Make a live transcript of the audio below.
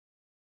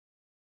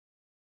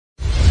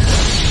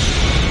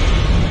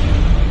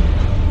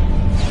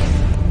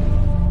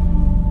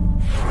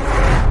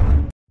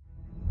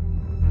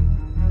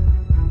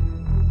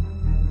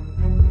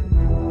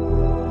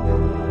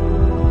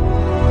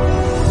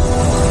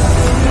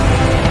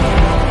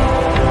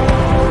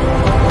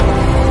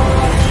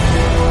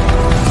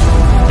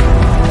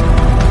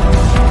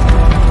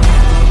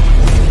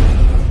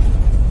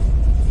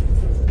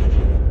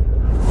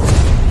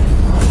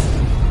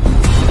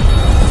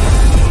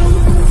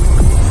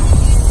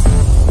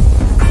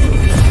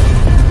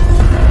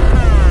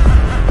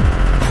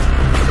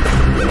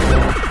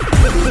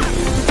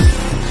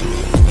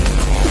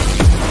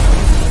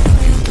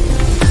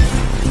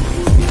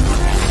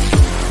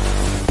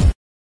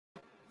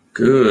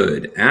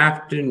Good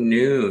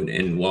afternoon,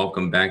 and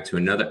welcome back to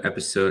another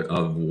episode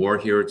of War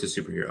Hero to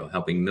Superhero,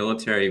 helping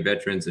military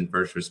veterans and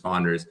first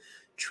responders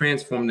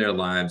transform their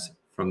lives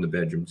from the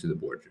bedroom to the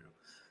boardroom.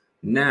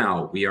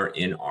 Now we are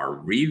in our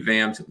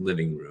revamped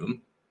living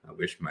room. I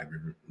wish my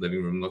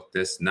living room looked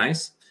this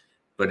nice,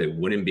 but it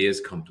wouldn't be as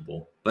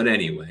comfortable. But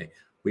anyway,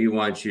 we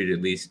want you to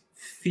at least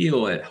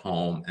feel at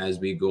home as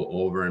we go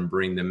over and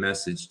bring the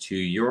message to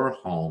your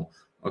home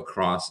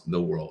across the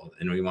world.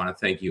 And we want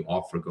to thank you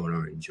all for going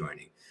over and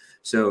joining.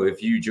 So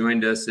if you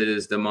joined us, it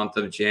is the month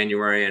of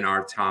January, and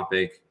our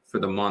topic for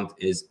the month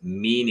is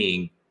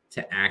meaning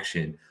to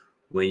action.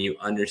 When you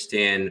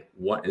understand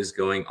what is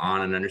going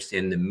on and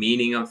understand the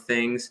meaning of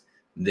things,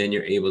 then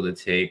you're able to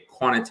take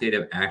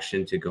quantitative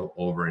action to go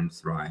over and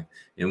thrive.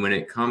 And when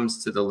it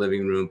comes to the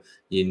living room,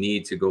 you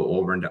need to go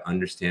over and to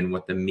understand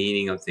what the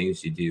meaning of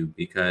things you do,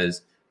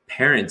 because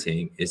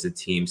parenting is a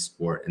team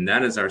sport. And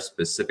that is our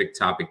specific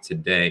topic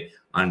today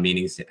on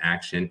meanings to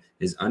action,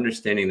 is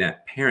understanding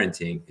that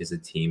parenting is a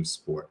team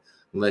sport.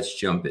 Let's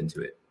jump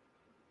into it.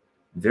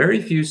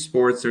 Very few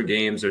sports or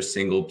games are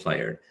single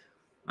playered.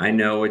 I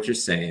know what you're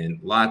saying.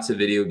 Lots of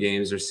video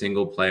games are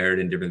single playered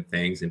and different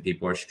things, and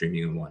people are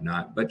streaming and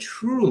whatnot. But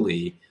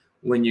truly,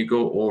 when you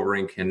go over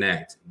and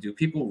connect, do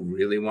people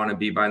really want to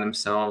be by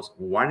themselves?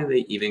 Why do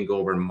they even go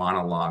over and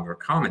monologue or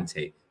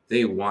commentate?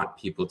 They want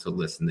people to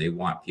listen. They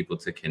want people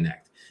to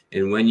connect.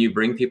 And when you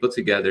bring people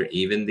together,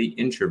 even the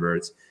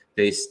introverts,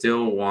 they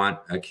still want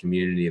a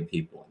community of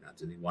people. Now,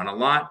 do they want a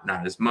lot?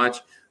 Not as much,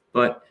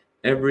 but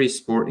every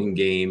sport and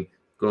game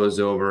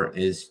goes over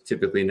is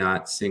typically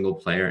not single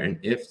player. And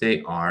if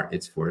they are,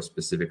 it's for a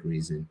specific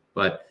reason.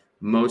 But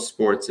most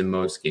sports and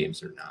most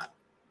games are not.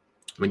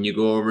 When you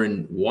go over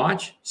and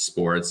watch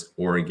sports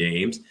or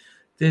games,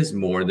 there's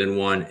more than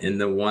one. And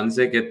the ones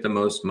that get the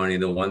most money,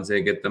 the ones that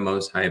get the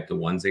most hype, the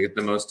ones that get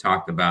the most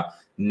talked about,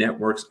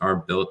 networks are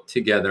built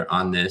together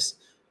on this,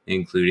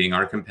 including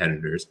our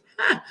competitors,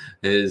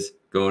 is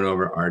going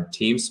over our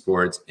team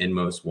sports and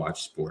most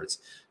watched sports.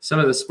 Some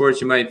of the sports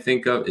you might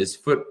think of is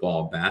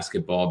football,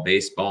 basketball,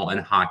 baseball,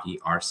 and hockey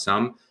are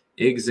some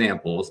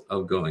examples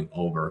of going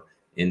over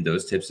in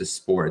those types of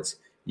sports.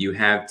 You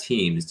have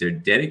teams, they're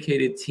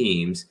dedicated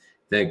teams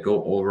that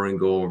go over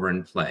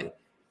and play.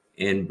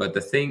 But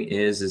the thing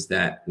is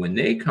that when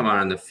they come out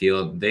on the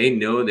field, they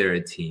know they're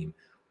a team.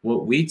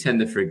 What we tend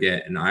to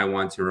forget, and I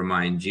want to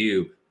remind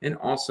you, and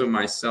also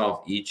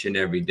myself each and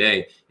every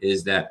day,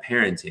 is that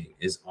parenting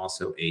is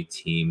also a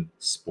team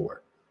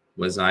sport.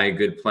 Was I a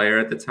good player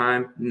at the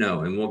time?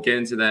 No, and we'll get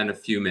into that in a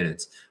few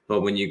minutes.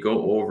 But when you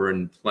go over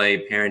and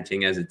play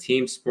parenting as a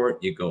team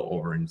sport, you go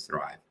over and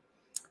thrive.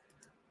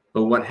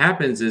 But what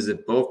happens is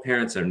if both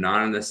parents are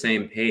not on the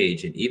same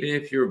page, and even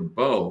if you're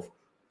both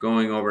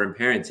going over and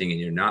parenting and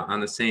you're not on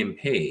the same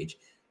page,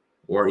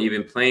 or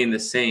even playing the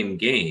same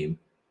game,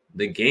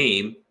 the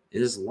game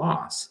is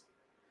lost.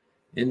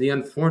 And the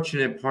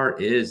unfortunate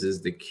part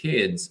is the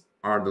kids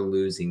are the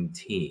losing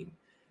team,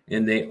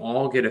 and they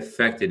all get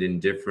affected in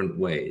different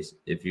ways.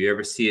 If you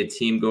ever see a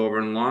team go over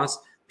and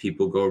lost,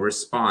 people go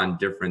respond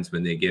different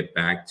when they get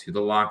back to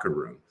the locker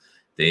room.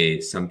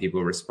 Some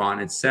people respond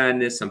in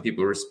sadness, some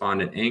people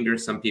respond in anger,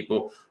 some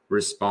people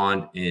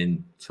respond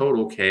in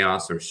total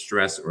chaos or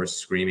stress or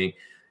screaming.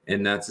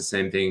 And that's the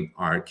same thing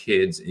our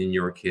kids and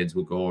your kids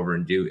will go over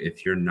and do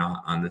if you're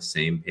not on the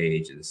same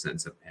page in the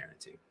sense of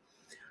parenting.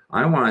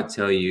 I want to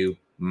tell you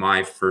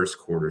my first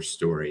quarter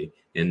story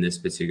in this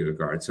particular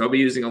regard. So I'll be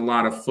using a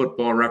lot of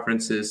football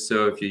references.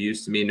 So if you're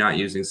used to me not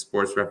using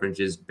sports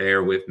references,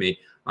 bear with me.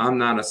 I'm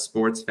not a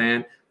sports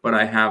fan, but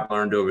I have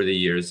learned over the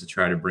years to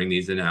try to bring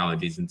these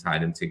analogies and tie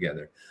them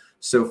together.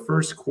 So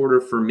first quarter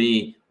for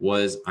me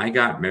was I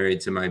got married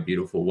to my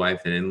beautiful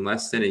wife, and in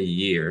less than a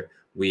year,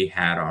 we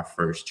had our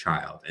first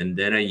child. And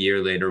then a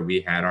year later, we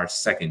had our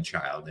second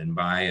child. And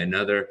by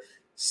another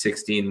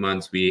 16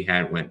 months, we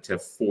went to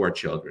 4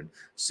 children.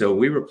 So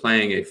we were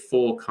playing a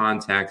full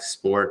contact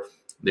sport.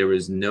 There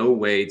was no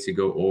way to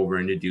go over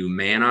and to do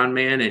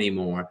man-on-man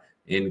anymore.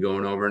 And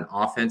going over an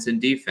offense and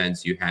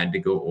defense, you had to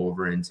go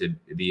over and to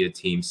be a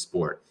team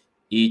sport.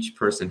 Each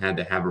person had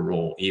to have a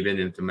role, even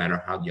if no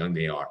matter how young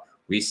they are.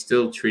 We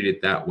still treat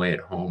it that way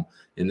at home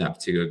in that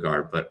particular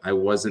regard, but I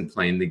wasn't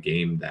playing the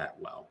game that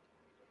well.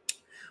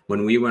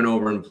 When we went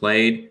over and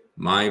played,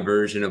 my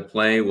version of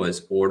play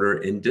was order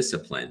and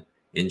discipline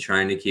in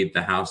trying to keep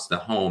the house the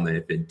home. And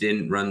if it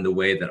didn't run the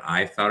way that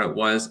I thought it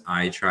was,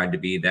 I tried to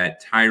be that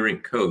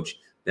tyrant coach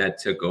that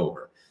took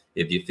over.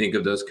 If you think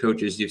of those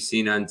coaches you've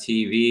seen on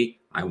TV,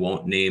 I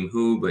won't name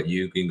who, but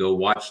you can go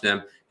watch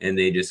them, and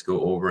they just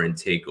go over and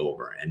take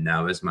over. And that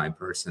was my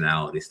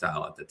personality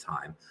style at the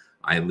time.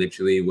 I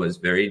literally was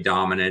very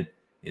dominant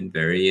and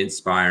very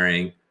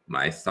inspiring.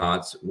 My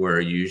thoughts were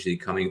usually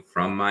coming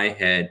from my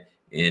head,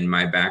 and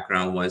my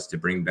background was to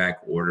bring back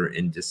order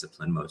and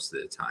discipline most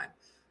of the time.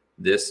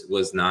 This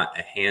was not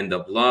a hand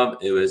of love.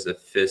 It was a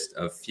fist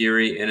of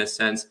fury in a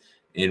sense,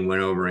 and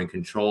went over and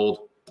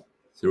controlled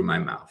through my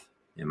mouth.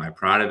 Am I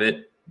proud of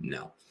it?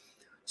 No.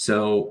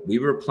 So we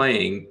were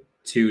playing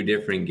 2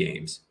 different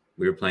games.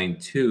 We were playing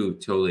 2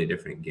 totally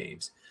different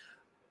games.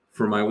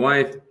 For my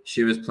wife,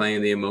 she was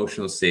playing the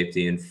emotional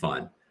safety and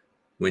fun.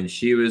 When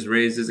she was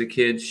raised as a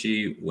kid,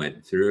 she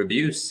went through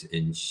abuse,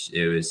 and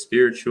it was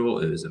spiritual,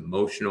 it was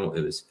emotional,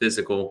 it was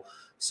physical.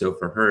 So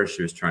for her,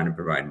 she was trying to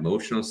provide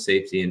emotional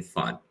safety and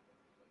fun.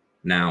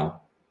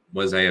 Now,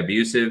 was I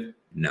abusive?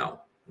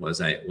 No.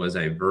 Was I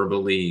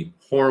verbally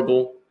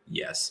horrible?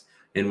 Yes.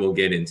 And we'll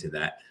get into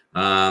that.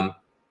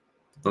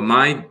 But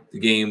my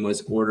game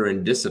was order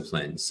and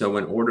discipline. So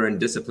when order and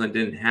discipline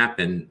didn't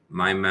happen,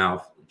 my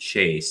mouth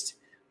chased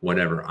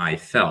whatever I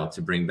felt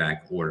to bring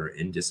back order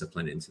and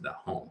discipline into the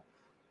home.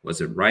 Was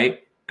it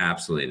right?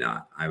 Absolutely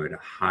not. I would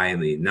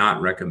highly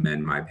not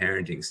recommend my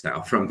parenting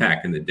style from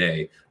back in the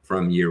day,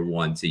 from year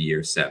 1 to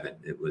year 7.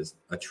 It was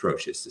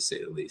atrocious, to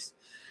say the least.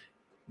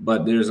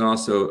 But there's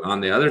also on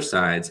the other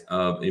sides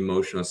of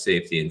emotional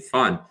safety and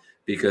fun,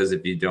 because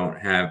if you don't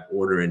have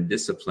order and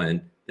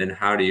discipline, then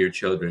how do your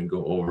children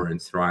go over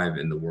and thrive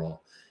in the world?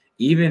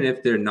 Even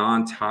if they're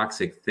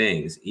non-toxic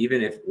things,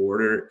 even if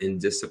order and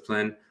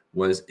discipline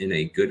was in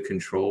a good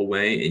control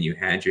way and you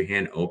had your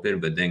hand open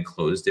but then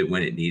closed it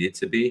when it needed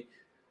to be,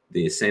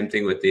 the same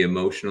thing with the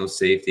emotional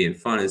safety and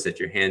fun is that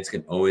your hands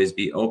can always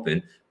be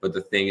open, but the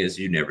thing is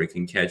you never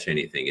can catch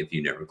anything if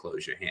you never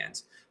close your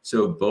hands.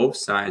 So both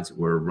sides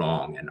were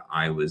wrong, and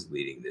I was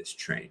leading this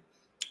train.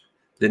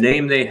 The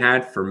name they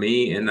had for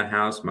me in the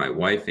house, my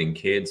wife and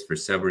kids, for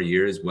several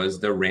years was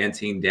the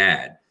ranting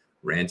dad,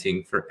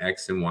 ranting for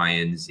X and Y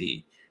and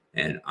Z.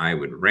 And I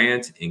would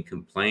rant and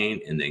complain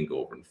and then go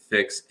over and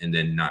fix and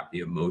then not be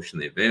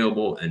emotionally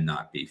available and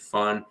not be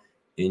fun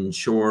in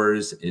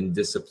chores, in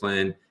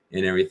discipline,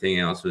 and everything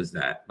else was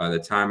that. By the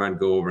time I'd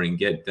go over and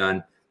get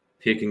done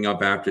picking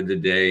up after the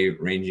day,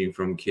 ranging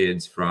from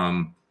kids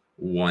from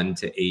 1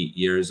 to 8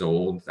 years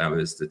old, that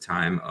was the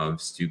time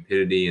of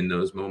stupidity in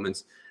those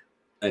moments.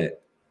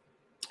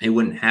 They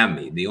wouldn't have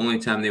me. The only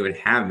time they would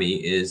have me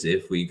is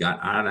if we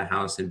got out of the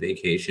house on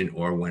vacation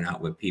or went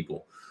out with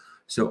people.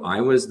 So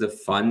I was the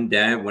fun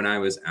dad when I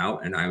was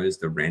out, and I was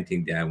the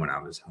ranting dad when I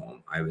was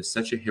home. I was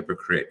such a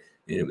hypocrite,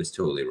 and it was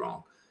totally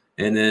wrong.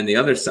 And then the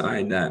other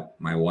side, that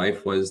my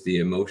wife was the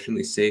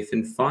emotionally safe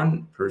and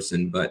fun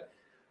person, but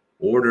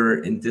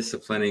order and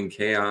discipline and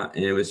chaos,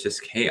 and it was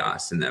just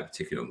chaos in that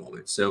particular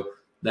moment. So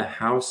the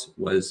house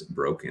was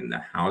broken. The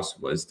house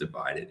was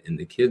divided, and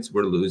the kids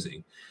were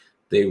losing.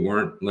 They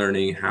weren't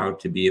learning how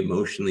to be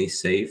emotionally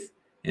safe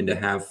and to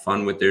have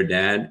fun with their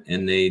dad,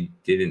 and they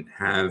didn't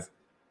have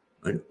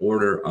an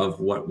order of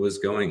what was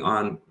going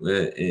on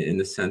in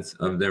the sense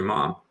of their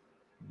mom.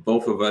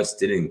 Both of us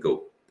didn't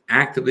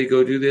actively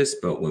go do this,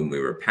 but when we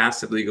were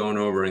passively going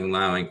over and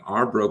allowing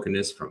our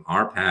brokenness from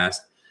our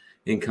past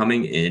and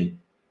coming in,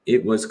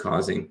 it was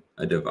causing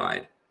a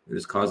divide. It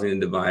was causing a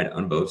divide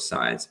on both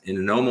sides, and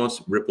it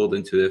almost rippled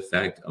into the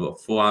effect of a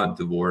full-out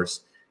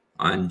divorce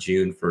on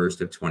June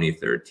 1st of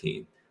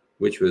 2013,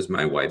 which was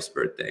my wife's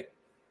birthday.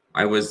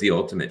 I was the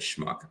ultimate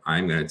schmuck.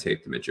 I'm going to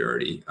take the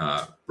majority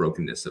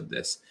brokenness of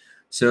this.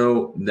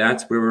 So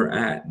that's where we're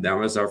at. That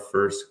was our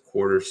first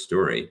quarter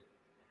story.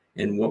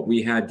 And what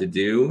we had to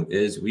do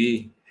is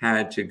we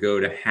had to go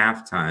to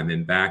halftime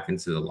and back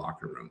into the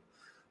locker room.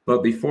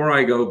 But before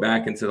I go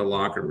back into the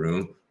locker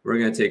room, we're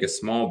going to take a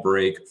small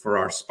break for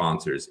our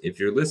sponsors. If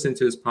you're listening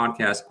to this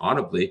podcast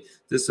audibly,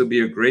 this will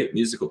be a great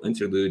musical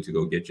interlude to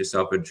go get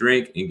yourself a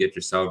drink and get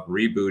yourself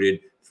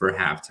rebooted for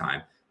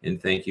halftime. And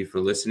thank you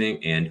for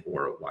listening and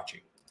or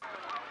watching.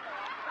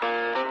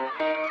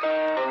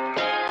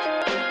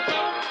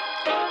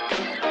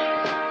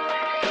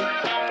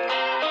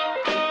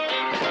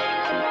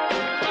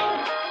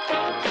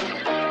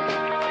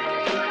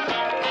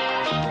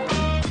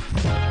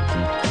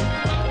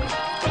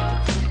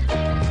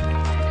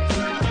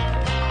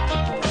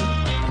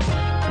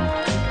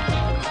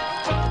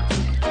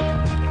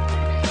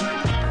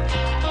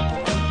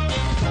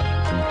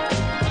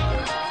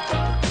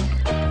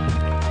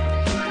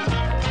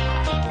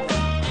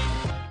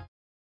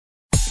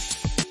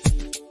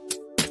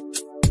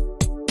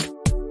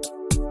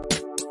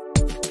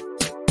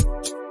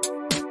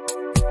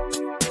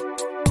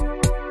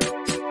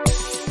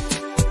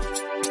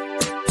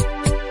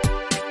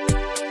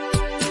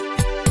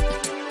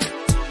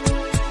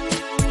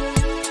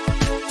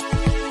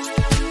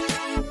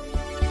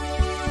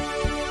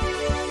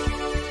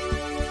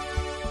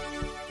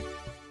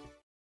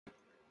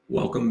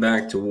 Welcome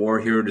back to War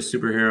Hero to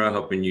Superhero,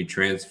 helping you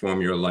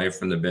transform your life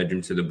from the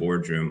bedroom to the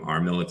boardroom,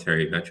 our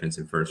military, veterans,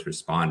 and first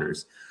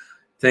responders.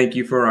 Thank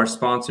you for our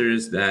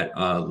sponsors, that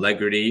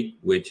Legrity,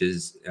 which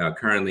is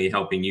currently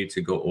helping you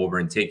to go over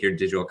and take your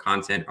digital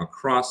content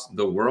across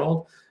the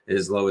world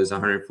as low as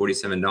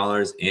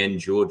 $147, and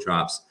Jewel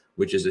Drops,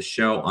 which is a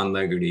show on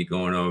Legrity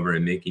going over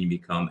and making you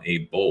become a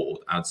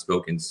bold,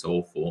 outspoken,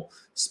 soulful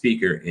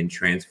speaker in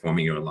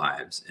transforming your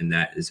lives. And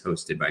that is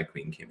hosted by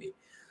Queen Kimmy.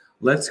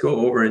 Let's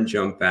go over and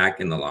jump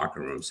back in the locker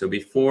room. So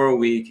before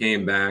we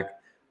came back,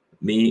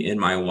 me and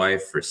my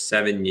wife for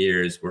 7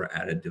 years were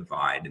at a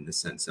divide in the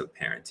sense of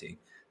parenting.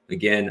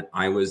 Again,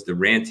 I was the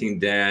ranting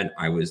dad.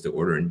 I was the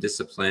order and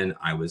discipline.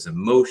 I was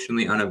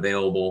emotionally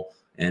unavailable,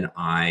 and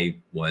I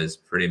was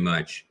pretty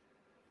much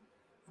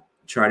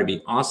try to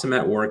be awesome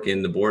at work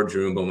in the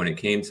boardroom, but when it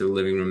came to the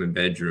living room and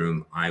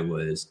bedroom, I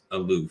was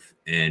aloof.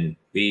 And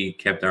we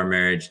kept our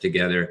marriage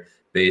together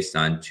based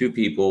on two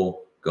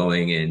people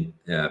going in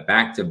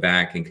back to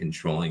back and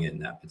controlling it in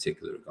that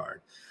particular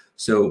regard.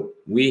 So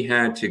we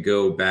had to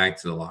go back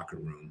to the locker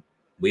room.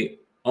 We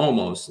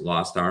almost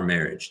lost our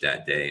marriage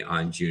that day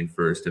on June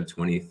 1st of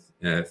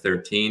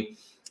 2013.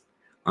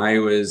 I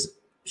was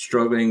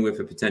struggling with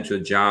a potential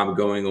job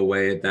going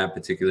away at that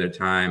particular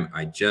time.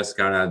 I just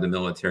got out of the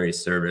military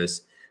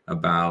service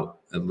about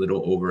a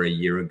little over a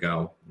year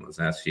ago. It was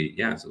actually,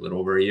 yeah, it's a little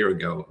over a year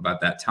ago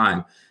about that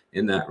time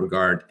in that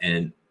regard.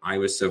 And I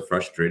was so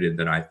frustrated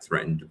that I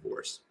threatened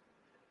divorce.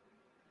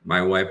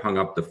 My wife hung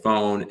up the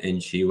phone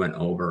and she went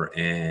over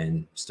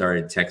and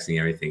started texting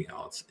everything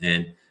else.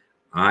 And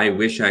I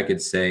wish I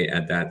could say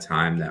at that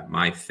time that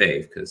my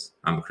faith, because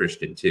I'm a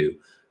Christian too,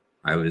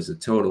 I was a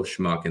total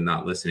schmuck and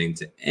not listening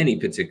to any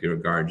particular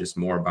regard, just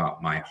more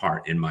about my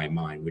heart and my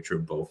mind, which were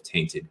both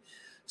tainted.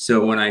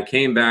 So when I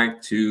came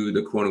back to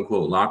the quote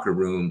unquote locker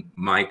room,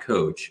 my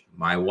coach,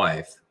 my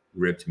wife,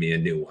 ripped me a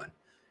new one.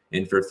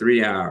 And for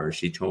 3 hours,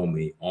 she told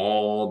me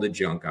all the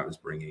junk I was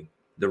bringing,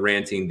 the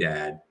ranting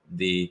dad,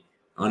 the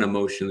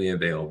unemotionally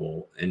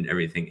available, and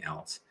everything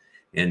else.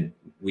 And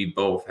we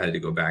both had to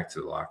go back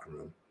to the locker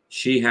room.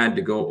 She had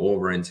to go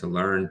over and to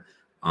learn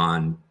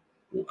on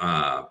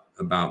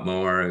about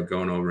more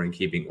going over and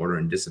keeping order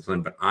and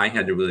discipline. But I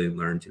had to really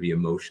learn to be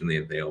emotionally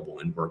available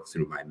and work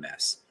through my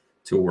mess,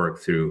 to work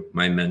through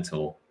my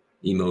mental,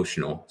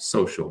 emotional,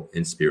 social,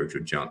 and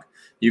spiritual junk.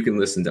 You can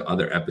listen to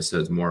other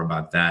episodes more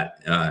about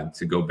that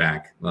to go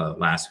back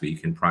last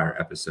week and prior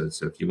episodes.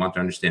 So if you want to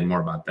understand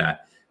more about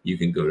that, you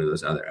can go to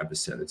those other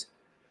episodes.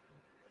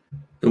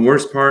 The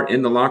worst part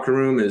in the locker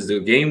room is the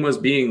game was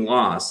being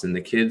lost and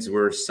the kids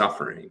were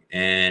suffering.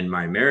 And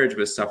my marriage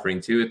was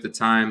suffering too at the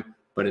time.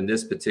 But in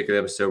this particular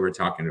episode, we're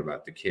talking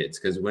about the kids,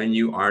 because when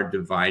you are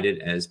divided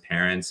as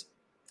parents,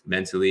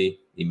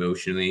 mentally,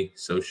 emotionally,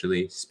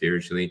 socially,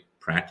 spiritually,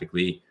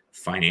 practically,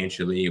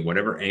 financially,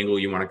 whatever angle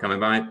you want to come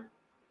by,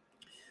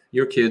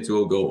 your kids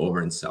will go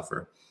over and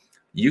suffer.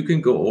 You can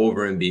go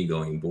over and be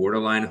going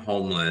borderline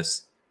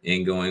homeless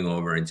and going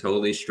over and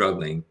totally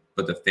struggling,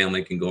 but the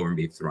family can go over and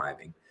be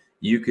thriving.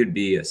 You could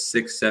be a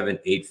 6, 7,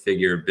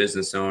 8-figure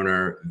business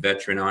owner,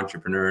 veteran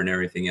entrepreneur, and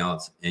everything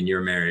else, and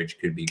your marriage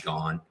could be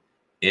gone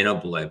in a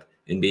blip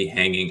and be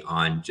hanging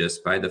on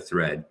just by the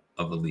thread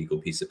of a legal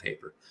piece of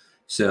paper.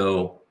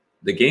 So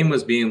the game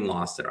was being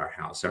lost at our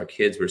house. Our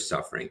kids were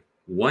suffering.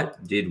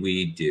 What did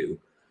we do?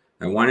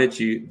 I wanted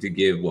you to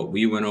give what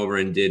we went over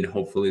and did,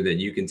 hopefully that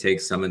you can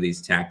take some of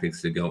these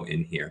tactics to go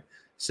in here.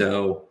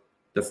 So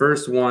the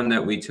first one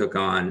that we took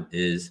on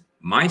is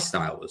my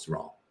style was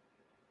wrong.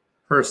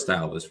 Her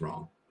style was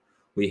wrong.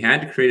 We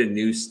had to create a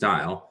new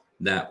style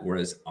that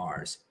was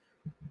ours.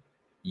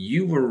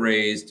 You were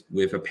raised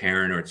with a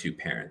parent or two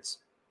parents.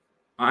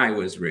 I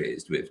was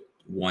raised with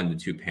 1 to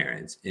 2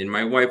 parents, and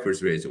my wife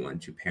was raised with 1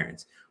 to 2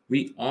 parents.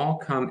 We all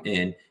come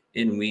in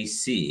and we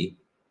see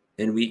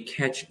and we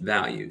catch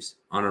values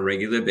on a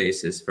regular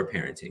basis for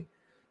parenting.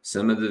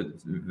 Some of the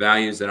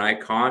values that I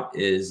caught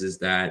is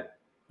that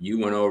you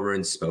went over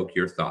and spoke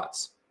your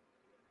thoughts.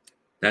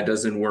 That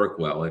doesn't work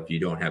well if you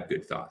don't have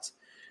good thoughts.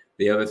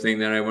 The other thing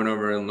that I went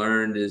over and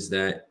learned is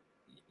that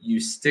you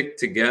stick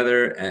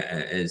together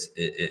as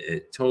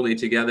totally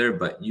together,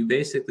 but you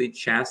basically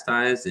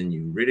chastised and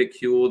you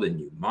ridiculed and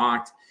you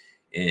mocked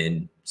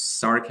and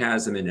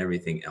sarcasm and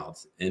everything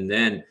else. And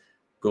then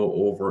go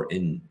over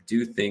and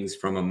do things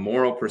from a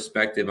moral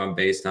perspective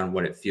based on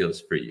what it feels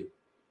for you,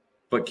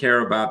 but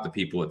care about the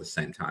people at the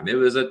same time. It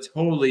was a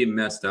totally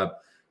messed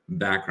up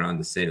background,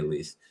 to say the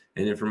least.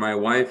 And then for my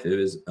wife, it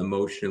was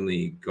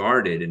emotionally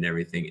guarded and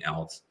everything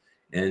else.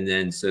 And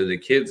then so the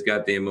kids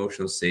got the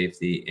emotional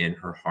safety in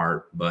her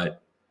heart,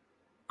 but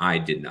I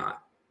did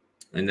not.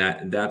 And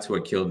that's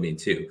what killed me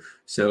too.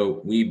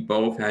 So we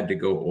both had to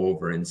go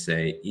over and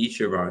say each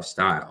of our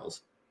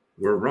styles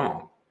were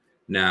wrong.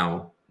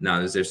 Now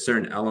is there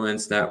certain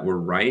elements that were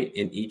right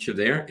in each of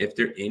there? If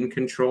they're in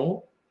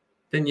control,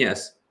 then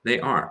yes,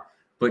 they are.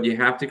 But you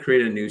have to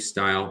create a new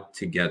style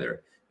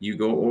together. You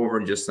go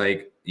over, just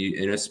like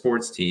in a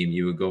sports team,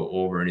 you would go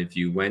over, and if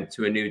you went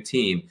to a new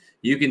team,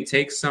 you can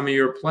take some of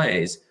your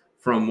plays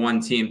from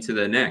one team to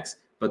the next.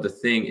 But the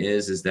thing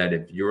is that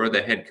if you're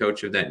the head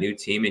coach of that new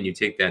team and you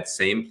take that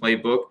same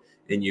playbook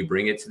and you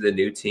bring it to the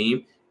new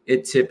team,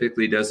 it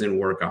typically doesn't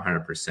work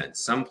 100%.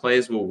 Some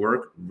plays will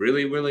work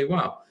really, really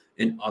well,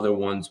 and other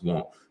ones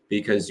won't,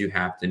 because you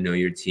have to know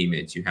your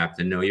teammates. You have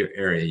to know your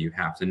area. You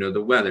have to know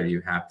the weather.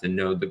 You have to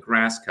know the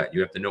grass cut.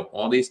 You have to know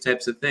all these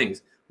types of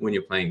things when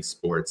you're playing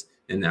sports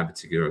in that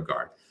particular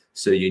regard.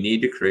 So you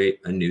need to create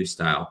a new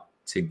style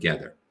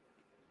together.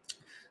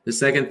 The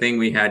second thing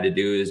we had to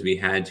do is we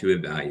had to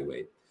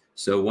evaluate.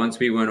 So once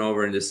we went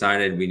over and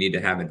decided we need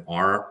to have an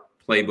R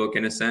playbook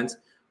in a sense,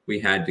 we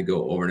had to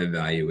go over and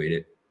evaluate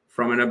it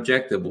from an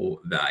objectable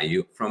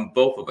value from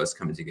both of us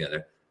coming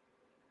together.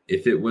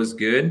 If it was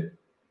good,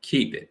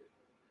 keep it.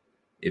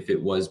 If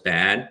it was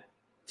bad,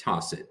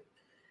 toss it.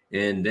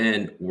 And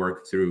then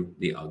work through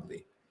the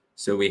ugly.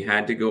 So we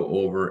had to go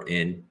over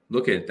and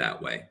look at it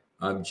that way,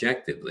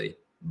 objectively,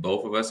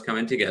 both of us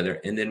coming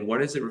together. And then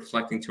what is it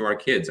reflecting to our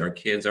kids? Our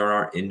kids are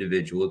our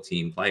individual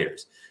team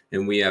players.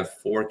 And we have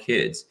 4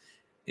 kids.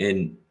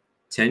 And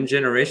 10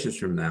 generations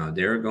from now,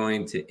 they're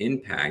going to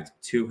impact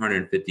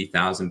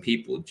 250,000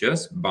 people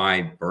just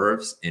by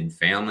births and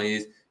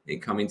families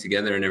and coming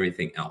together and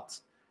everything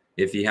else.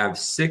 If you have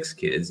 6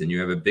 kids and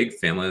you have a big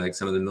family, like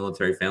some of the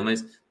military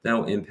families,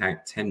 that'll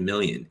impact 10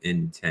 million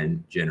in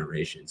 10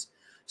 generations.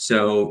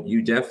 So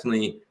you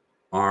definitely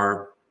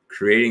are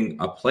creating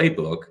a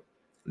playbook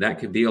that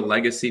could be a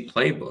legacy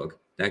playbook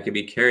that could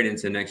be carried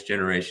into next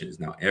generations.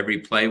 Now, every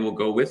play will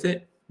go with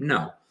it?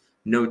 No.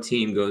 No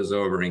team goes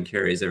over and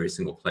carries every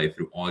single play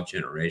through all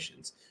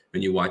generations.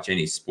 When you watch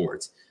any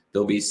sports,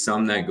 there'll be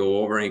some that go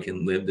over and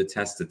can live the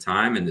test of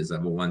time, and there's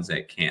other ones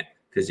that can't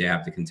because you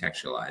have to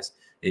contextualize.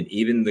 And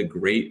even the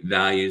great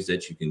values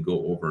that you can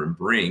go over and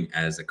bring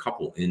as a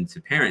couple into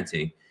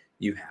parenting,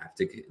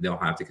 they'll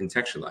have to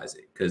contextualize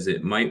it because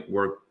it might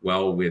work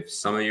well with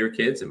some of your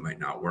kids. It might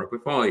not work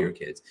with all your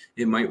kids.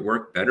 It might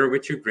work better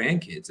with your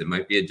grandkids. It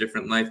might be a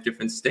different life,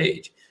 different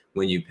stage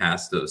when you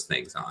pass those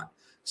things on.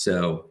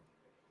 So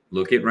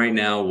look at right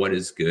now what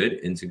is good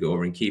and to go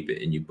over and keep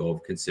it. And you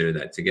both consider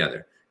that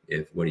together.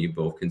 If what you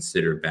both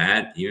consider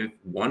bad, even if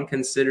one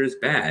considers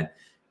bad,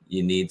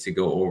 you need to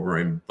go over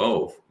and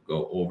both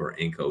go over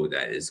and go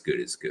that is good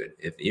is good.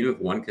 Even if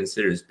one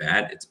considers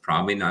bad, it's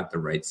probably not the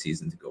right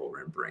season to go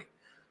over and bring.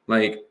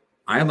 Like,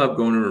 I love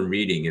going over and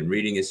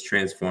reading has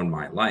transformed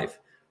my life.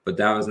 But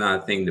that was not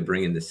a thing to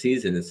bring in the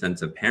season in the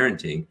sense of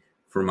parenting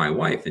for my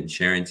wife and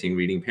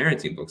reading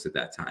parenting books at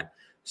that time.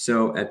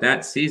 So at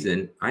that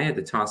season, I had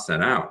to toss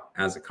that out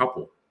as a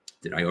couple.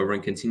 Did I go over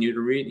and continue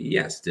to read?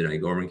 Yes. Did I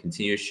go over and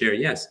continue to share?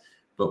 Yes.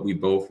 But we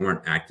both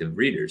weren't active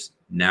readers.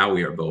 Now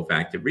we are both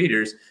active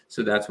readers.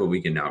 So that's what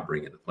we can now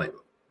bring in the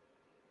playbook.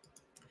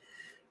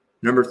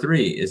 Number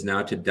 3 is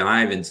now to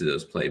dive into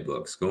those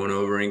playbooks, going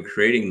over and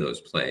creating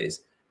those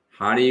plays.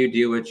 How do you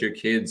deal with your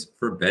kids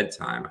for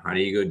bedtime? How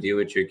do you go deal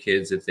with your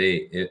kids in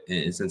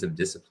a sense of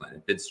discipline?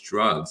 If it's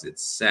drugs,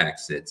 it's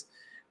sex, it's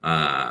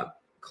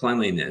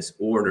cleanliness,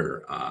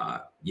 order,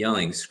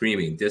 yelling,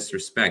 screaming,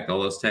 disrespect,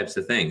 all those types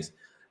of things.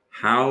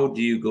 How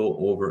do you go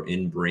over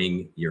and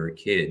bring your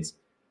kids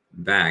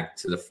back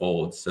to the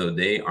fold so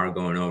they are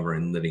going over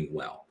and living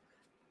well?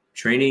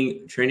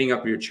 Training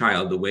up your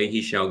child the way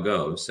he shall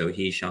go, so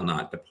he shall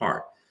not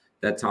depart.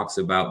 That talks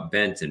about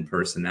bent and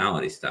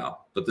personality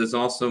style, but there's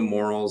also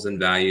morals and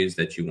values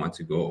that you want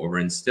to go over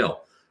and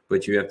instill.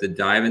 But you have to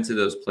dive into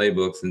those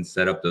playbooks and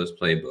set up those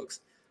playbooks.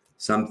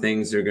 Some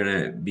things are going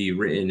to be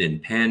written in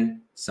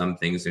pen. Some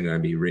things are going to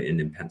be written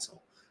in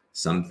pencil.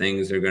 Some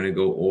things are going to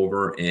go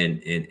over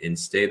and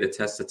stay the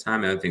test of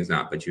time. Other things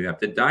not. But you have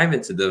to dive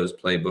into those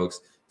playbooks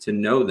to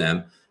know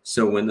them.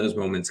 So when those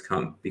moments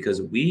come,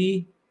 because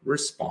we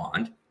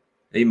respond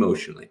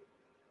emotionally,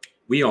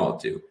 we all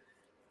do.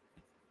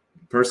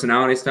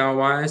 Personality style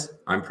wise,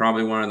 I'm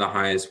probably one of the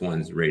highest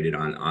ones rated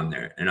on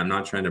there. And I'm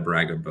not trying to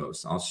brag or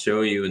boast. I'll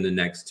show you in the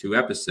next 2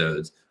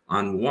 episodes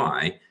on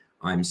why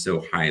I'm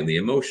so highly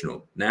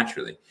emotional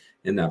naturally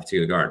in that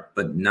particular regard.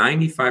 But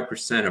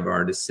 95% of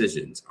our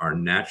decisions are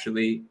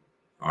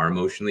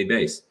emotionally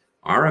based.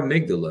 Our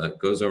amygdala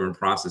goes over and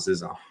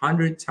processes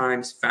 100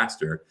 times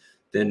faster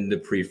than the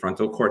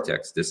prefrontal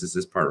cortex. This is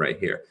this part right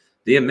here.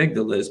 The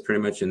amygdala is pretty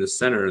much in the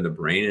center of the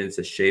brain, and it's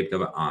a shape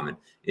of an almond.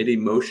 It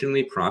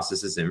emotionally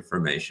processes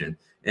information,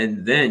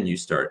 and then you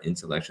start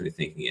intellectually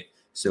thinking it.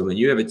 So when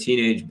you have a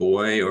teenage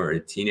boy or a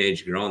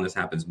teenage girl, and this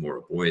happens more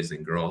with boys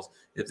than girls,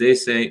 if they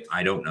say,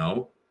 I don't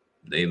know,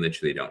 they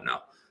literally don't know.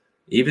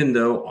 Even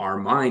though our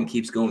mind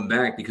keeps going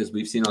back because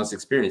we've seen all this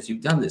experience.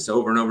 You've done this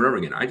over and over and over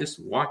again. I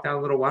just walked out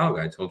a little while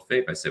ago. I told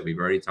Faith, I said, we've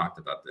already talked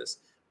about this.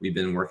 We've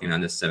been working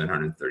on this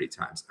 730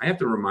 times. I have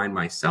to remind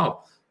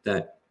myself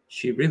that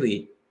she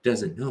really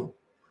doesn't know.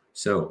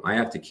 So I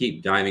have to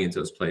keep diving into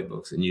those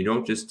playbooks. And you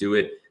don't just do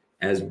it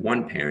as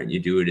one parent, you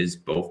do it as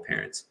both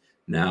parents.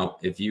 Now,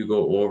 if you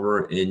go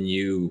over and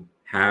you're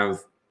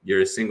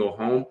a single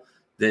home,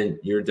 then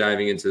you're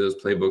diving into those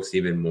playbooks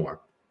even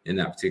more in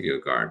that particular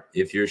regard.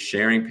 If you're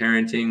sharing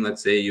parenting,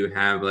 let's say you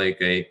have like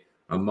a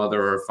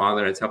mother or a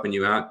father that's helping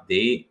you out,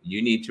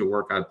 you need to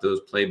work out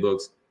those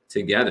playbooks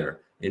together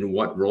and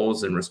what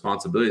roles and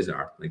responsibilities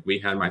are. Like, we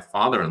had my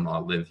father-in-law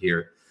live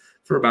here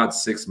for about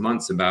 6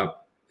 months, about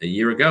a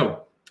year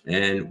ago.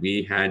 And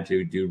we had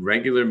to do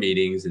regular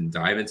meetings and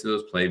dive into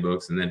those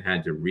playbooks, and then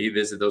had to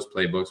revisit those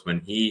playbooks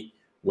when he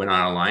went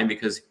on a line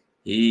because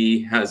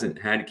he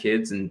hasn't had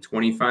kids in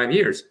 25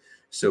 years.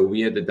 So we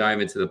had to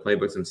dive into the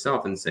playbooks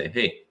himself and say,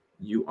 hey,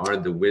 you are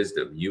the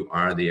wisdom. You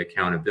are the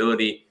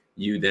accountability.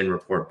 You then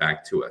report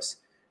back to us.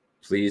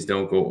 Please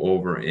don't go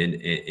over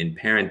and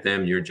parent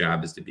them. Your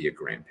job is to be a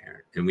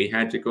grandparent. And we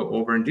had to go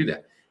over and do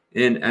that.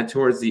 And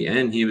towards the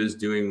end, he was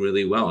doing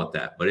really well at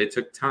that, but it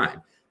took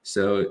time.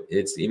 So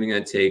it's even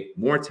going to take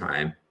more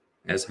time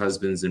as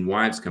husbands and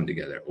wives come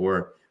together,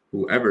 or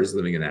whoever's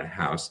living in that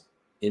house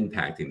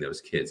impacting those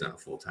kids on a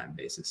full-time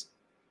basis.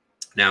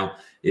 Now,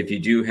 if you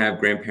do have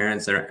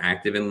grandparents that are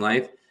active in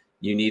life,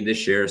 you need to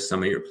share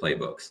some of your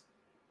playbooks.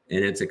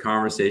 And it's a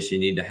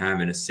conversation you need to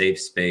have in a safe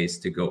space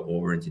to go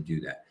over and to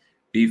do that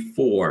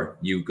before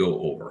you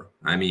go over.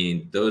 I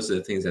mean, those are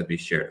the things that be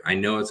shared. I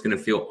know it's going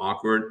to feel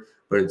awkward,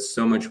 but it's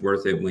so much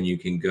worth it when you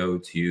can go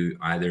to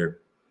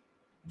either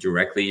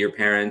directly your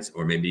parents,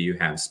 or maybe you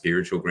have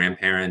spiritual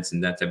grandparents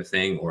and that type of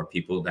thing, or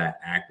people that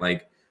act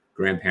like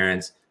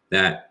grandparents,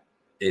 that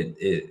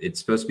it's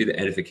supposed to be the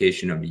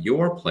edification of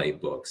your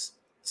playbooks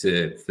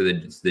for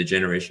the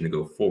generation to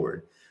go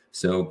forward.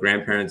 So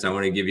grandparents, I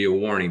want to give you a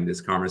warning. This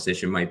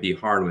conversation might be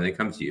hard when they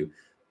come to you.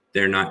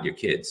 They're not your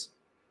kids.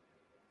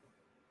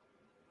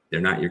 They're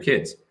not your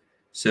kids.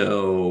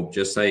 So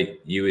just like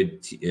you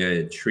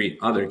would treat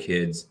other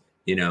kids,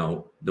 you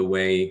know, the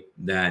way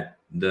that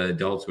the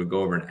adults would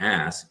go over and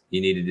ask,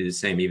 you need to do the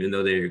same, even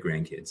though they're your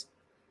grandkids.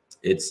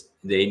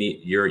 They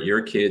need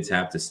your kids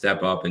have to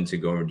step up and to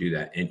go and do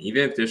that. And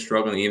even if they're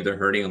struggling, even if they're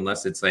hurting,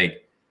 unless it's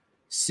like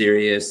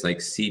serious, like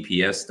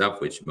CPS stuff,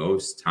 which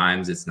most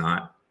times it's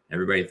not.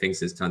 Everybody thinks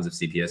there's tons of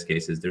CPS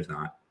cases. There's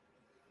not.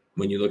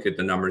 When you look at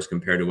the numbers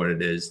compared to what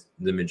it is,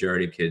 the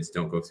majority of kids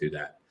don't go through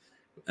that.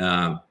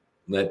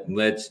 Let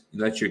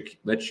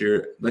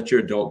your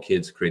adult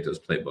kids create those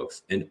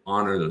playbooks and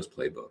honor those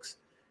playbooks,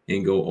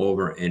 and go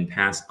over and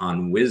pass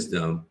on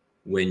wisdom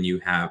when you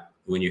have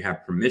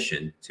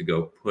permission to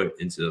go put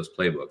into those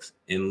playbooks,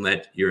 and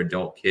let your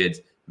adult kids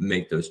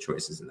make those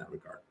choices in that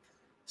regard.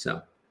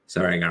 So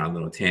sorry, I got on a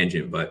little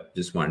tangent, but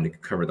just wanted to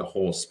cover the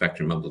whole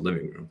spectrum of the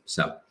living room.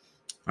 So,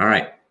 all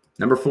right.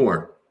 Number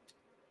 4,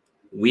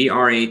 we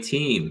are a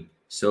team.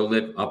 So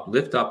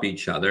lift up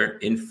each other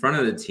in front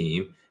of the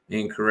team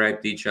and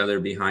correct each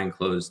other behind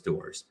closed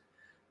doors.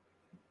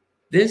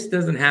 This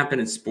doesn't happen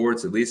in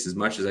sports, at least as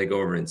much as I go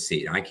over and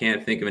see. I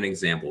can't think of an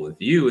example. If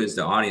you as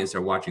the audience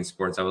are watching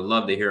sports, I would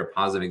love to hear a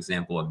positive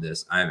example of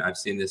this. I've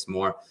seen this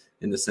more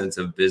in the sense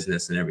of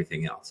business and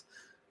everything else.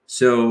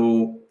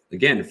 So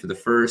again, for the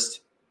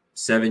first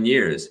 7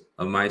 years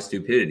of my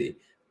stupidity,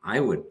 I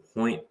would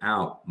point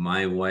out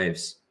my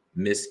wife's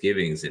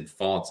misgivings and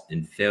faults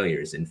and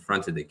failures in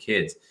front of the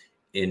kids,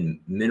 and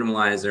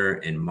minimalize her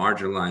and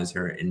marginalize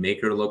her and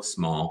make her look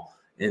small.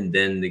 And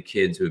then the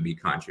kids would be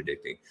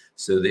contradicting.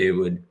 So they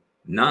would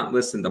not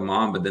listen to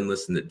mom, but then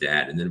listen to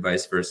dad, and then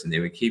vice versa. And they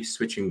would keep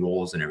switching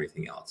roles and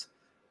everything else.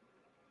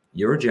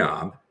 Your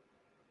job,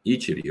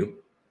 each of you,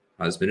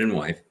 husband and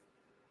wife,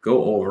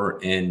 go over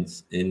and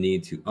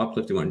need to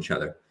uplift one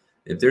another.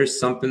 If there's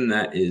something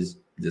that is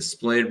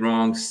displayed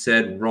wrong,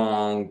 said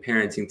wrong,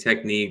 parenting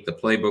technique, the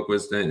playbook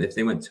was done, if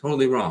they went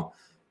totally wrong,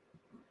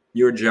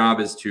 your job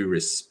is to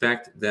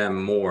respect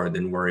them more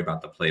than worry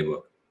about the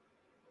playbook.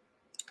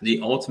 The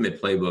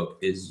ultimate playbook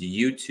is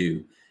you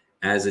two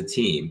as a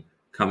team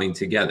coming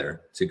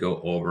together to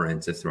go over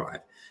and to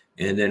thrive.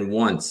 And then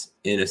once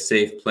in a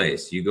safe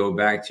place, you go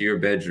back to your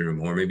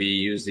bedroom, or maybe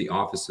you use the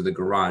office or the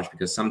garage,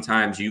 because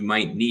sometimes you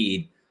might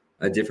need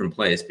a different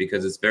place,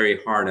 because it's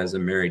very hard as a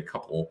married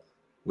couple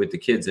with the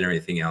kids and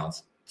everything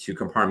else to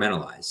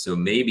compartmentalize. So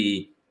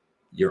maybe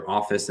your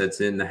office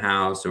that's in the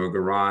house or a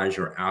garage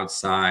or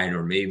outside,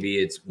 or maybe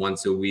it's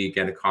once a week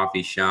at a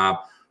coffee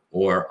shop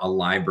or a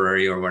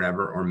library or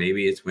whatever, or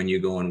maybe it's when you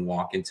go and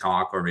walk and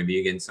talk, or maybe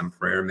you get some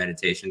prayer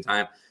meditation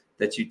time,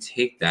 that you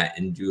take that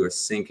and do a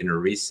sync and a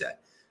reset.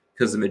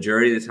 Because the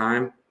majority of the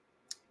time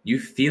you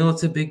feel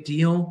it's a big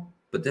deal,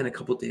 but then a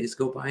couple of days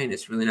go by and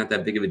it's really not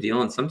that big of a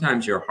deal. And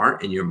sometimes your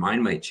heart and your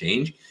mind might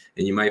change,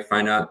 and you might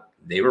find out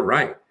they were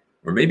right,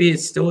 or maybe it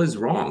still is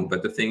wrong.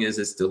 But the thing is,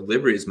 it's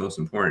delivery is most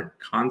important.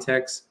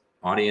 Context,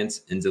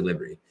 audience, and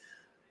delivery.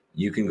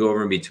 You can go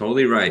over and be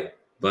totally right,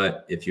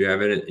 but if you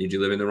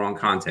live in the wrong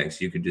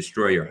context, you could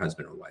destroy your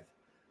husband or wife.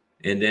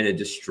 And then it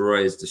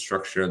destroys the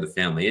structure of the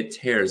family. It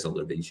tears a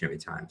little bit each and every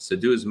time. So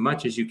do as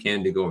much as you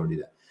can to go over and do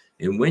that.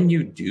 And when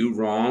you do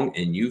wrong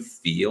and you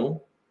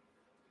feel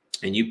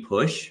and you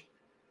push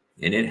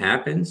and it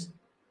happens,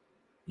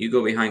 you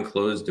go behind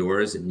closed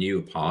doors and you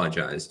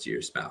apologize to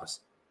your spouse.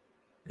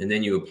 And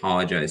then you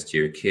apologize to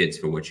your kids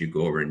for what you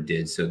go over and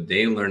did. So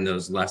they learn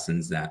those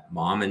lessons that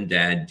mom and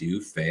dad do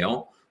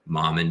fail.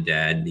 Mom and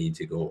dad need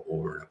to go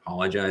over and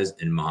apologize,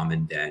 and mom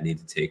and dad need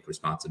to take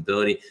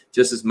responsibility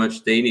just as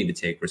much. They need to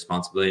take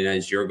responsibility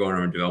as you're going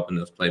over and developing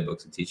those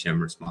playbooks and teach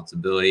them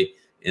responsibility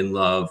and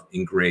love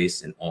and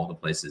grace in all the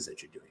places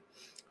that you're doing.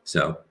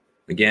 So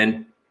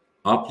again,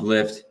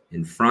 uplift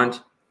in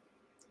front,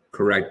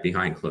 correct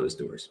behind closed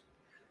doors.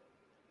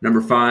 Number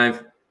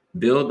 5,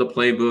 build the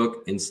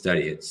playbook and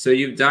study it. So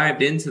you've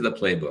dived into the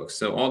playbooks.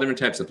 So all different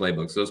types of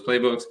playbooks. Those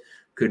playbooks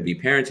could be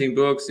parenting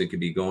books. It could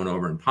be going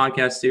over in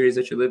podcast series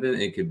that you live in.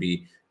 It could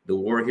be the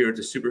War Hero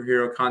to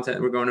Superhero content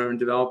that we're going over and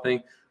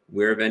developing.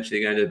 We're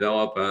eventually going to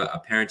develop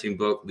a parenting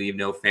book, Leave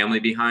No Family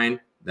Behind.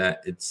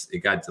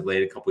 It got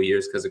delayed a couple of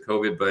years because of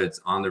COVID, but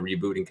it's on the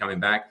reboot and coming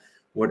back.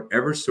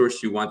 Whatever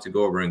source you want to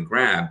go over and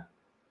grab,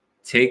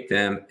 take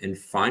them and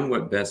find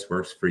what best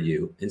works for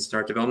you and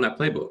start developing that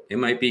playbook. It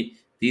might be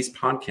these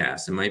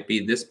podcasts. It might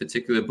be this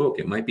particular book.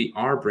 It might be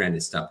our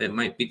branded stuff. It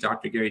might be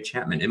Dr. Gary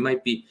Chapman. It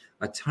might be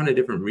a ton of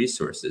different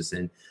resources.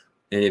 And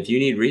And if you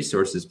need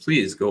resources,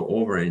 please go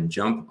over and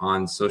jump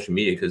on social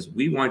media, because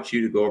we want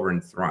you to go over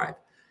and thrive.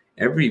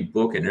 Every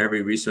book and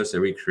every resource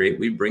that we create,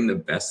 we bring the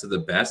best of the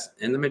best,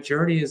 and the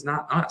majority is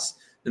not us.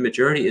 The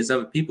majority is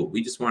other people.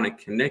 We just want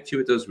to connect you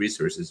with those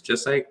resources,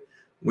 just like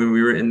when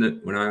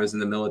I was in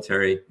the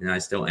military, and I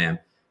still am,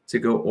 to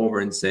go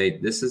over and say,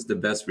 this is the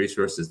best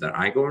resources that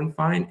I go and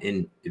find.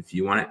 And if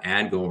you want to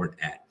add, go over and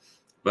add.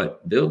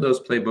 But build those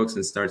playbooks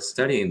and start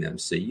studying them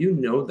so you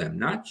know them,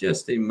 not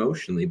just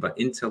emotionally, but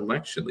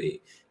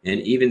intellectually and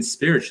even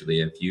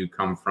spiritually. If you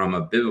come from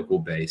a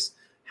biblical-based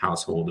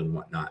household and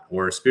whatnot,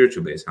 or a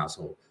spiritual-based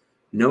household,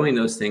 knowing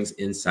those things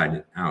inside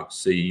and out.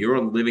 So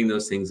you're living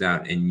those things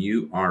out, and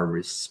you are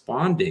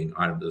responding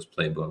out of those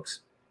playbooks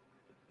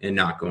and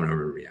not going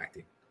over and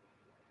reacting.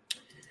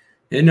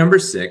 And number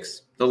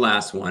 6, the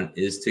last one,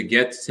 is to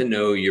get to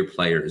know your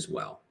players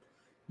well.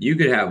 You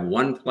could have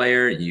 1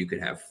 player, you could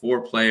have 4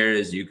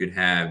 players, you could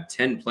have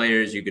 10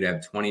 players, you could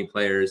have 20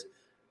 players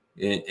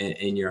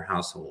in your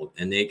household.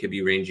 And they could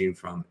be ranging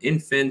from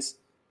infants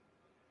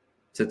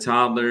to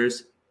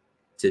toddlers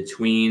to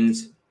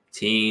tweens,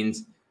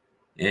 teens,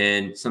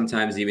 and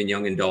sometimes even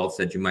young adults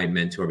that you might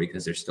mentor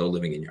because they're still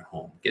living in your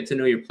home. Get to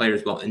know your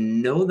players well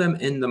and know them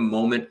in the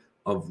moment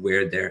of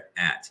where they're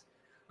at.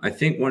 I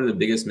think one of the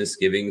biggest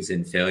misgivings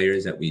and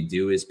failures that we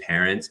do as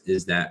parents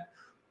is that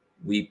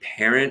we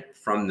parent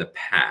from the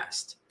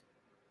past.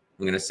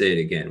 I'm going to say it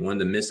again. One of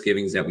the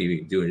misgivings that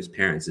we do as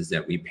parents is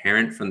that we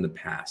parent from the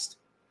past.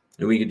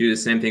 And we can do the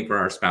same thing for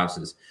our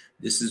spouses.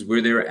 This is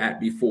where they were at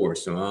before,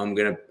 so I'm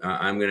going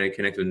to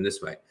connect with them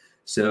this way.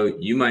 So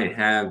you might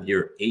have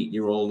your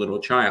 8-year-old little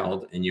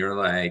child, and you're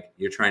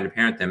trying to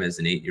parent them as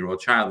an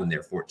 8-year-old child, and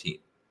they're 14.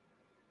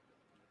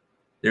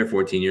 They're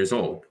 14 years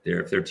old.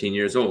 They're 13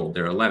 years old.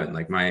 They're 11.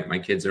 Like my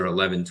kids are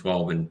 11,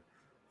 12, and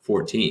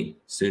 14,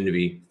 soon to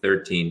be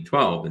 13,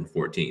 12, and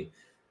 14.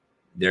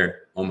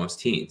 They're almost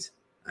teens.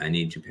 I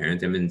need to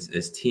parent them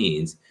as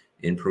teens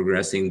and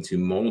progressing to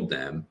mold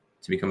them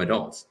to become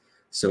adults.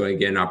 So I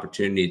get an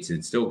opportunity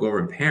to still go over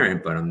and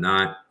parent, but I'm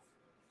not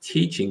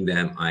teaching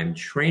them. I'm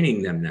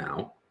training them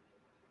now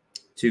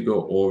to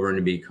go over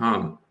and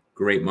become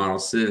great model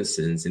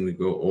citizens, and we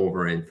go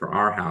over and for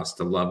our house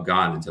to love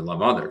God and to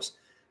love others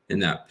in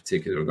that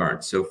particular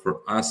regard. So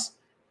for us,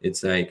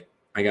 it's like,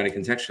 I got to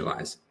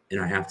contextualize,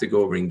 and I have to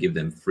go over and give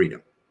them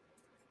freedom.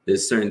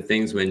 There's certain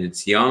things when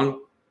it's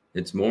young,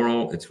 it's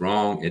moral, it's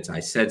wrong, it's I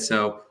said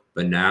so,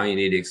 but now you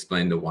need to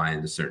explain the why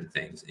into certain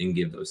things and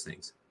give those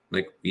things.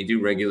 Like we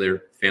do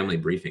regular family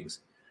briefings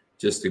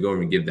just to go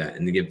over and give that,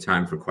 and to give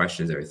time for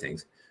questions, everything.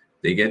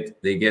 They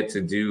get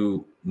to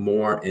do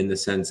more in the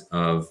sense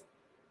of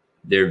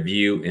their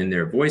view and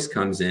their voice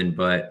comes in,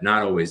 but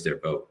not always their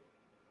vote.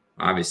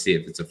 Obviously,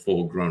 if it's a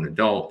full grown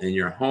adult in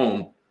your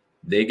home,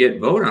 they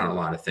get vote on a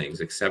lot of things,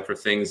 except for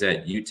things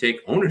that you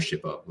take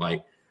ownership of.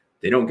 Like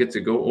they don't get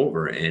to go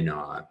over and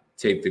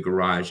take the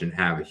garage and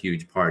have a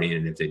huge party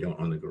in it if they don't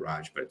own the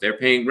garage. But if they're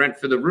paying rent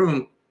for the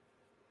room,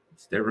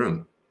 it's their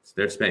room, it's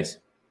their space.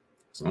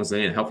 As long as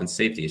they ain't a health and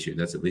safety issue,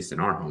 that's at least in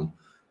our home,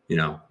 you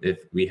know,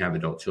 if we have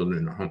adult children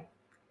in our home.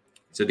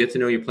 So get to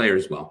know your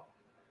players well.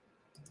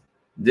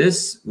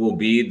 This will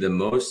be the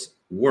most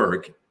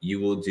work you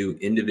will do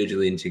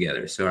individually and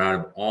together. So out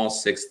of all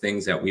 6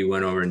 things that we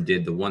went over and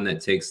did, the one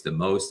that takes the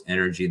most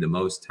energy, the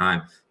most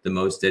time, the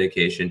most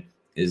dedication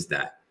is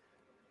that.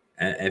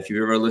 If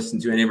you ever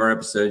listened to any of our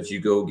episodes, you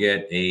go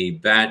get a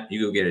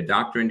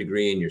doctorate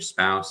degree in your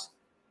spouse,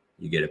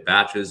 you get a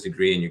bachelor's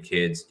degree in your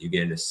kids, you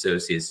get an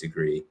associate's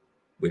degree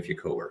with your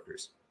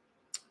coworkers.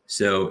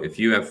 So if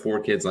you have 4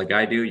 kids like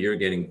I do, you're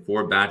getting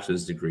 4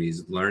 bachelor's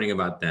degrees, learning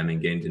about them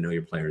and getting to know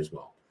your players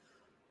well.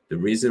 The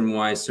reason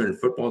why certain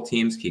football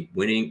teams keep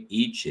winning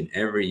each and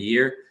every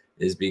year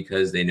is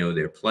because they know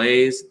their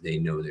plays, they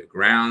know their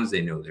grounds,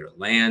 they know their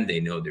land, they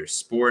know their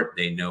sport,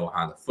 they know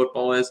how the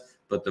football is.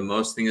 But the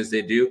most thing is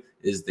they do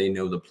is they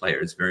know the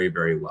players very,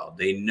 very well.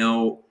 They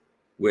know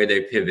where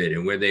they pivot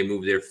and where they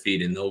move their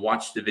feet, and they'll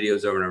watch the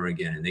videos over and over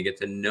again, and they get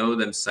to know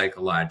them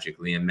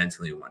psychologically and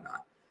mentally and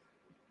whatnot.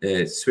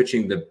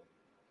 Switching the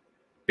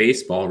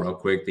baseball real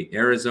quick, the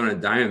Arizona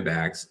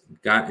Diamondbacks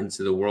got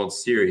into the World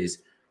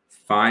Series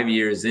 5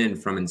 years in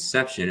from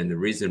inception, and the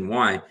reason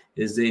why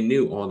is they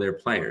knew all their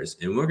players.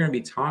 And we're going to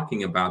be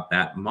talking about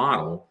that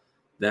model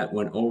that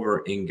went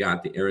over and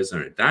got the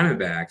Arizona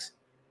Diamondbacks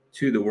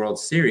to the World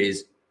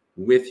Series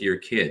with your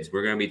kids.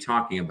 We're going to be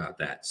talking about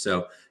that.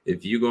 So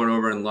if you go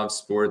over and love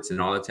sports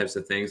and all the types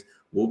of things,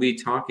 we'll be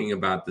talking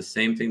about the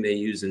same thing they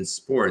use in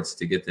sports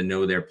to get to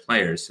know their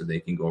players so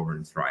they can go over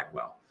and thrive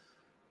well.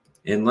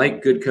 And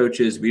like good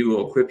coaches, we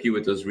will equip you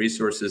with those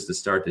resources to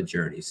start the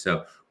journey.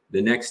 So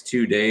the next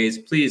 2 days,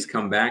 please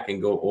come back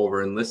and go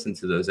over and listen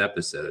to those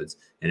episodes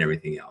and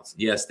everything else.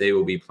 Yes, they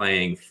will be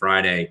playing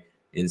Friday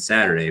and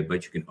Saturday,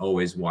 but you can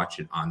always watch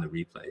it on the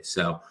replay.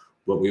 So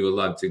what we would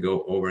love to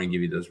go over and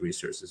give you those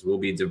resources. We'll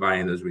be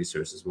dividing those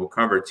resources. We'll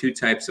cover 2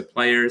 types of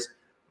players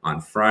on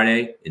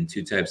Friday and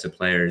 2 types of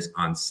players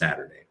on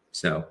Saturday.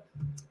 So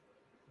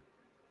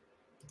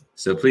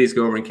please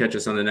go over and catch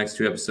us on the next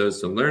 2 episodes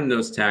to learn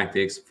those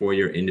tactics for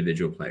your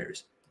individual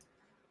players.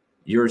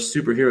 Your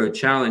superhero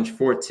challenge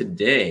for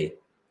today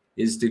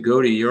is to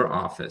go to your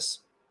office,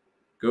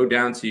 go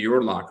down to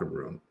your locker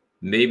room.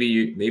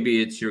 Maybe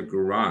it's your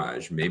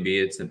garage, maybe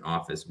it's an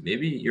office,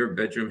 maybe your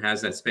bedroom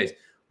has that space.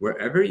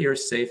 Wherever your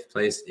safe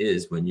place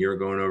is when you're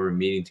going over and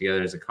meeting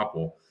together as a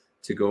couple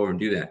to go over and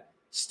do that,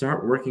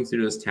 start working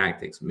through those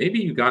tactics. Maybe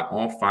you got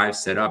all 5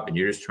 set up and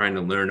you're just trying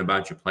to learn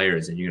about your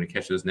players and you're going to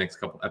catch those next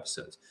couple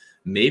episodes.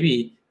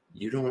 Maybe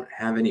you don't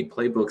have any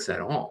playbooks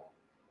at all.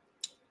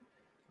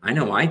 I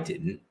know I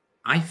didn't.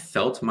 I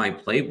felt my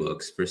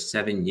playbooks for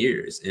 7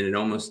 years and it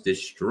almost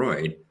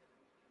destroyed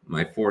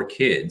my 4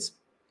 kids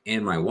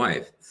and my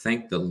wife.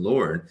 Thank the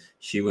Lord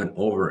she went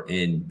over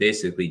and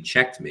basically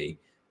checked me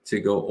to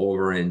go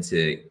over and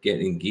to get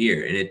in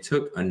gear. And it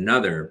took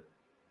another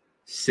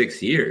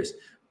 6 years,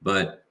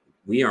 but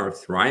we are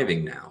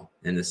thriving now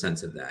in the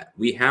sense of that.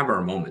 We have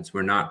our moments.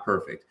 We're not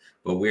perfect,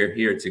 but we're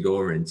here to go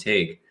over and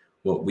take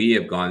what we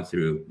have gone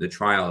through, the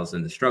trials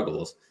and the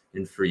struggles,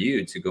 and for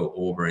you to go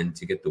over and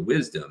to get the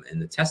wisdom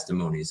and the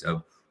testimonies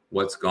of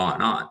what's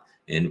gone on.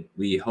 And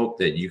we hope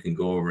that you can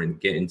go over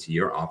and get into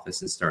your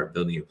office and start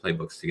building your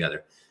playbooks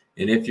together.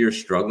 And if you're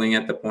struggling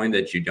at the point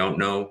that you don't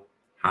know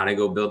how to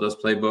go build those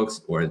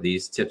playbooks or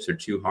these tips are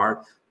too hard,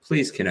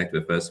 please connect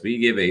with us. We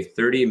give a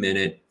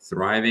 30-minute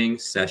thriving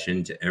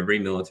session to every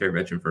military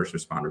veteran first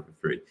responder for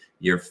free.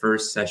 Your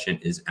first session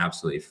is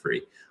absolutely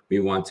free. We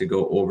want to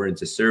go over and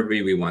to serve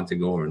you. We want to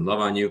go over and love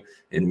on you.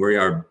 And we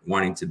are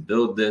wanting to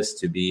build this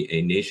to be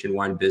a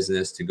nationwide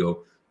business, to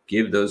go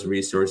give those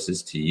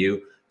resources to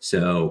you.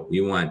 So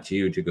we want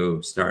you to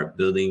go start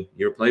building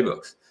your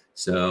playbooks.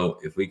 So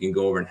if we can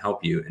go over and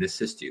help you and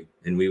assist you,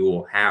 and we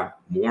will have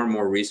more and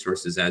more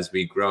resources as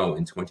we grow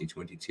in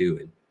 2022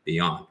 and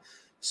beyond.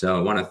 So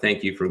I want to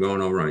thank you for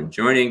going over and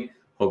joining.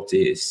 Hope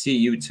to see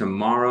you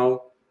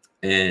tomorrow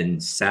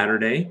and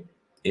Saturday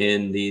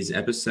in these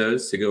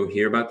episodes to go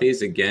hear about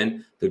these.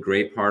 Again, the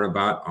great part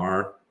about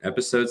our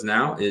episodes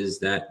now is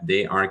that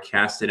they are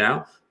casted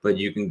out, but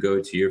you can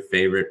go to your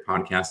favorite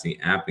podcasting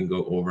app and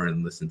go over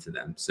and listen to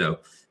them. So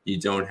you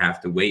don't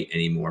have to wait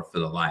anymore for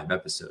the live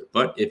episode.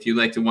 But if you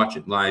like to watch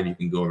it live, you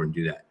can go over and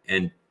do that.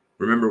 And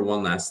remember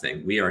one last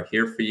thing. We are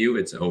here for you.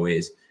 It's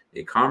always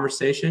a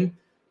conversation,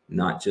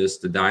 not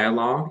just a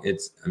dialogue.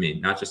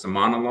 Not just a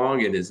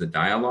monologue. It is a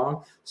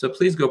dialogue. So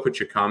please go put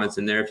your comments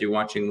in there if you're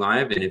watching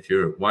live. And if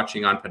you're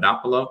watching on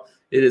Podopolo,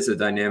 it is a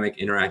dynamic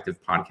interactive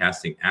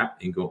podcasting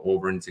app, and go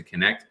over and to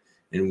connect.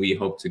 And we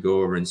hope to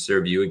go over and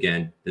serve you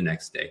again the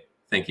next day.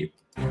 Thank you.